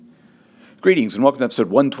Greetings and welcome to episode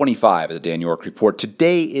 125 of the Dan York Report.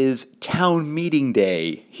 Today is town meeting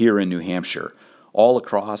day here in New Hampshire. All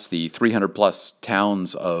across the 300 plus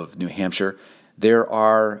towns of New Hampshire, there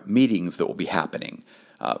are meetings that will be happening.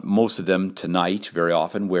 Most of them tonight, very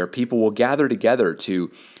often, where people will gather together to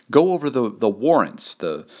go over the warrants,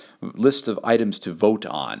 the list of items to vote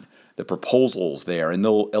on, the proposals there, and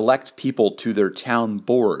they'll elect people to their town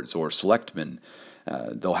boards or selectmen.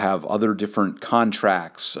 They'll have other different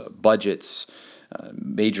contracts, budgets,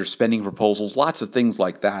 major spending proposals, lots of things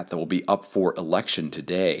like that will be up for election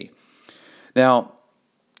today. Now,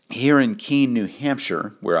 here in Keene, New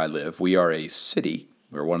Hampshire, where I live, we are a city.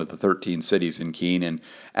 We're one of the 13 cities in Keene, and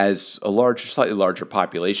as a slightly larger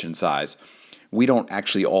population size, we don't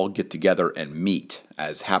actually all get together and meet,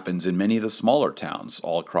 as happens in many of the smaller towns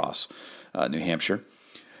all across New Hampshire.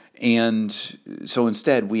 And so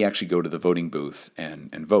instead, we actually go to the voting booth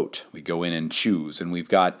and vote. We go in and choose, and we've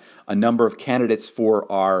got a number of candidates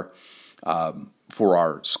for our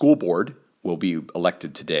school board will be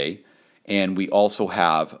elected today, and we also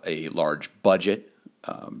have a large budget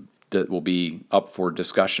that will be up for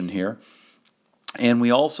discussion here, and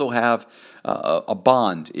we also have a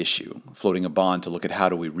bond issue, floating a bond to look at how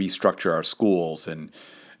do we restructure our schools and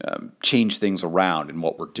change things around in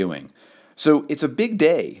what we're doing. So it's a big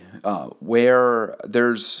day where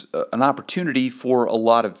there's an opportunity for a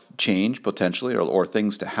lot of change, potentially, or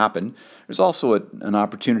things to happen. There's also an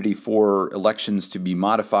opportunity for elections to be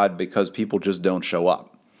modified because people just don't show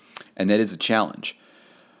up. And that is a challenge.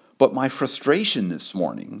 But my frustration this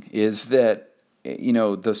morning is that,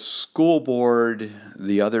 the school board,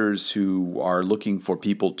 the others who are looking for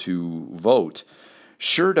people to vote,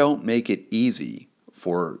 sure don't make it easy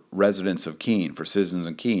for residents of Keene, for citizens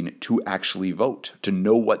of Keene, to actually vote, to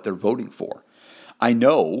know what they're voting for. I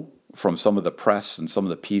know from some of the press and some of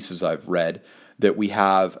the pieces I've read that we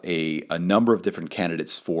have a number of different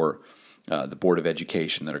candidates for the Board of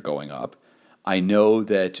Education that are going up. I know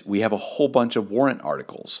that we have a whole bunch of warrant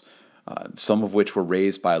articles, some of which were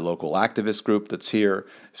raised by a local activist group that's here,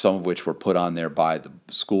 some of which were put on there by the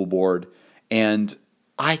school board, and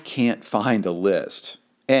I can't find a list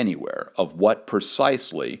anywhere of what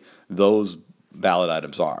precisely those ballot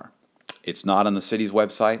items are. It's not on the city's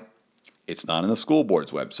website. It's not on the school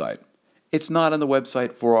board's website. It's not on the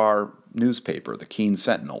website for our newspaper, the Keene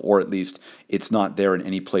Sentinel, or at least it's not there in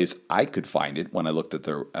any place I could find it when I looked at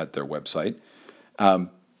their website. I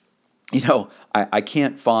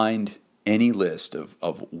can't find any list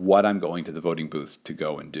of what I'm going to the voting booth to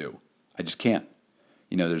go and do. I just can't.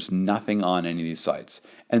 There's nothing on any of these sites.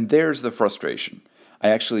 And there's the frustration.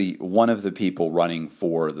 One of the people running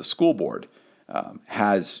for the school board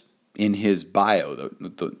has in his bio,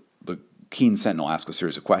 the Keene Sentinel asked a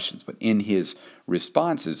series of questions, but in his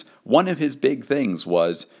responses, one of his big things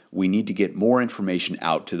was we need to get more information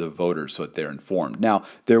out to the voters so that they're informed. Now,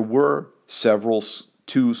 there were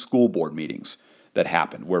two school board meetings that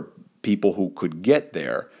happened where people who could get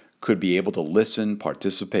there could be able to listen,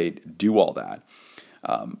 participate, do all that.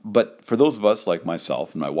 But for those of us like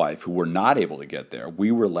myself and my wife who were not able to get there,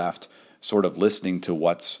 we were left sort of listening to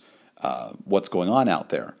what's going on out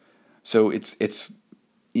there. So it's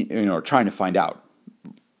trying to find out,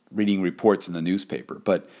 reading reports in the newspaper.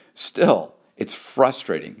 But still, it's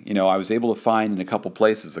frustrating. I was able to find in a couple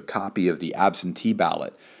places a copy of the absentee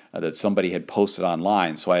ballot that somebody had posted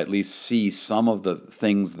online, so I at least see some of the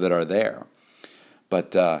things that are there.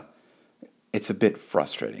 But it's a bit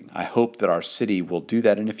frustrating. I hope that our city will do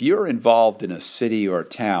that. And if you're involved in a city or a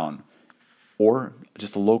town or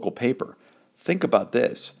just a local paper, think about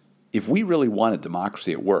this. If we really want a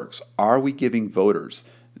democracy that works, are we giving voters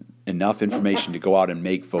enough information to go out and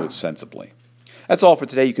make votes sensibly? That's all for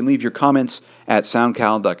today. You can leave your comments at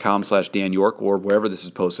soundcloud.com/Dan York or wherever this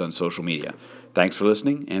is posted on social media. Thanks for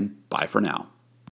listening, and bye for now.